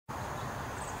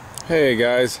Hey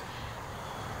guys,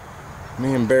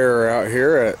 me and Bear are out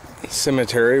here at the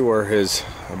cemetery where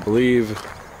I believe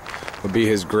would be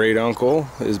his great uncle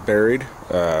is buried.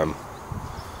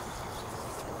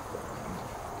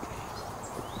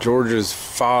 George's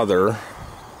father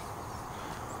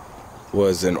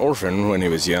was an orphan when he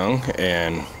was young,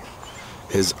 and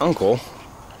his uncle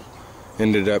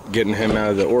ended up getting him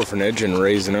out of the orphanage and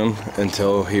raising him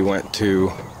until he went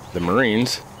to the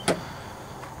Marines.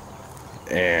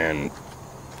 And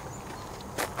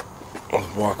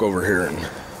I'll walk over here and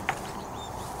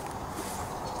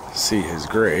see his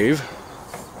grave.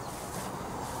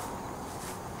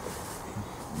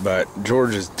 But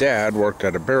George's dad worked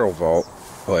at a barrel vault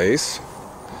place,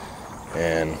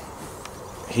 and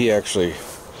he actually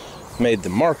made the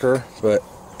marker but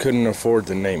couldn't afford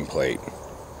the nameplate.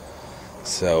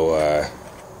 So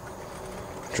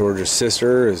George's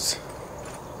sister has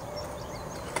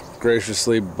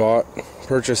graciously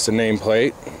purchased a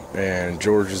nameplate, and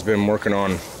George has been working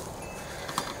on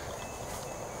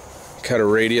cut a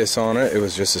radius on it. It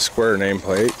was just a square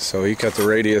nameplate, so he cut the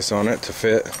radius on it to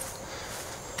fit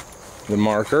the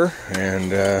marker,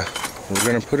 and we're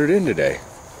gonna put it in today.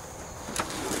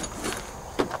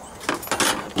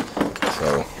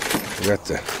 So we got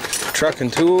the truck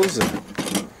and tools, and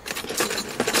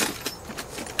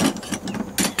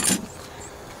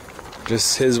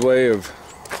just his way of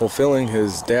fulfilling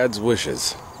his dad's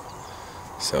wishes.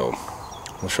 So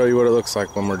we'll show you what it looks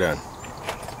like when we're done.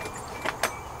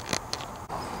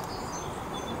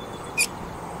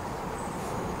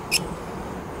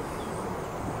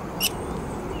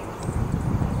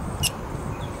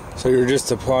 So you're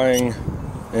just applying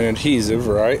an adhesive,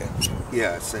 right?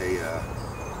 Yeah, it's a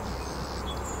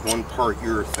 1-part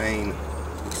urethane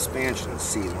expansion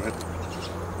sealant.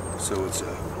 So it's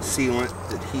a sealant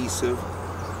adhesive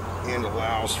and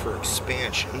allows for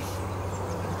expansion.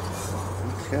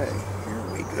 Okay, here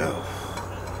we go.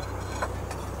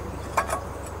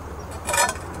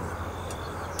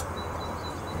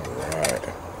 Alright.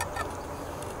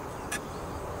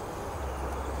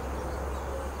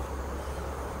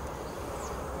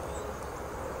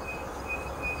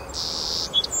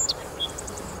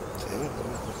 Okay,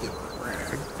 we'll get a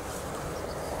rag.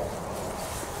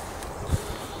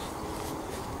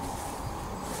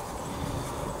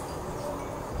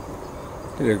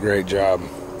 Did a great job.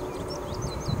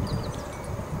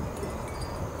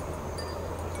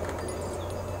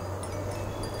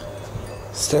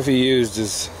 Stuff he used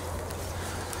is,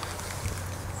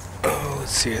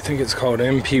 let's see, I think it's called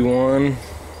MP1.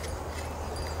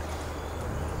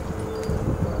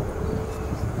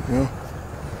 No,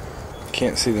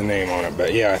 can't see the name on it,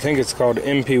 but yeah, I think it's called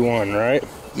MP1, right?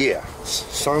 Yeah,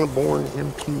 Sonneborn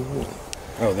MP1.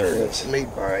 Oh, there it is. It's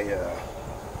made by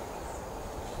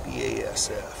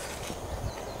BASF.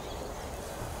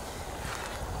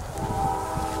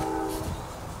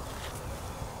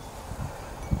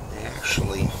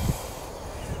 Actually,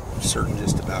 I'm certain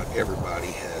just about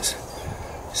everybody has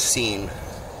seen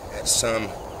at some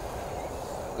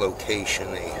location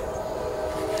a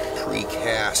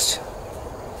precast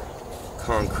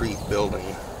concrete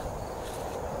building,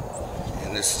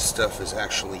 and this stuff is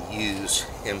actually used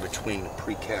in between the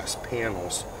precast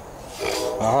panels.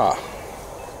 Ah.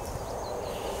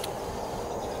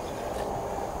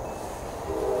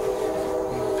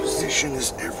 Position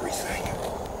is everything.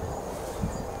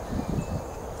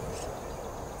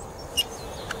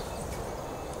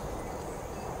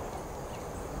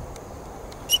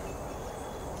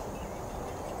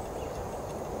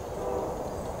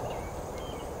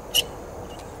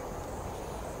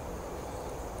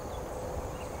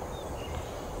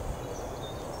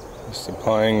 Just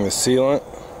applying the sealant.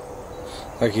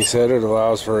 Like he said, it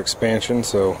allows for expansion,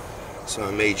 so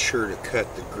I made sure to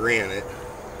cut the granite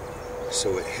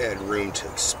so it had room to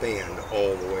expand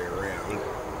all the way around.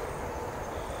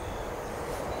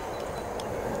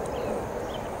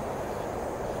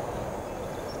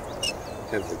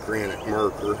 Have the granite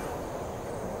marker.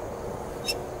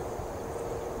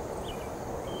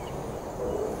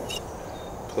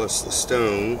 Plus the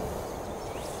stone.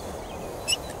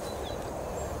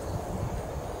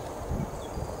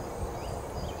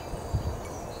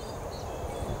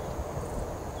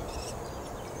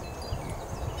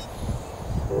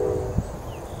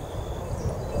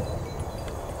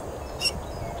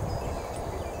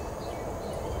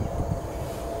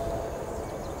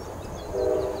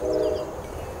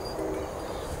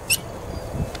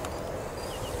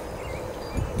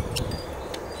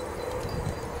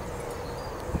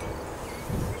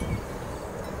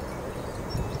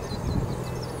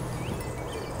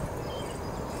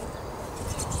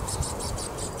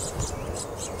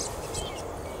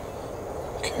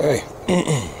 Okay,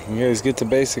 you guys get the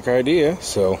basic idea.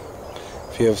 So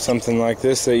if you have something like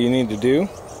this that you need to do,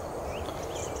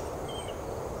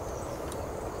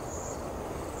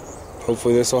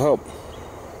 hopefully this will help.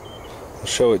 I'll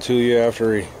show it to you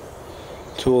after he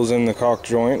tools in the caulk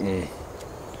joint and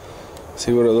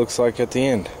see what it looks like at the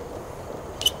end.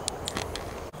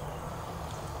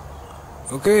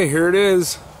 Okay, here it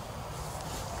is.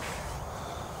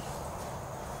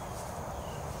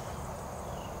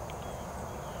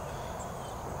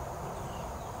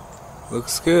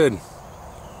 Looks good.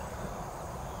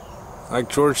 Like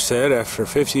George said, after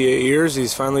 58 years,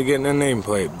 he's finally getting a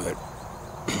nameplate,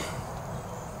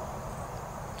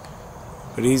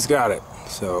 but he's got it,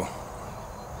 so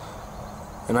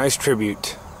a nice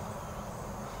tribute.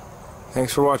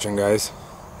 Thanks for watching, guys.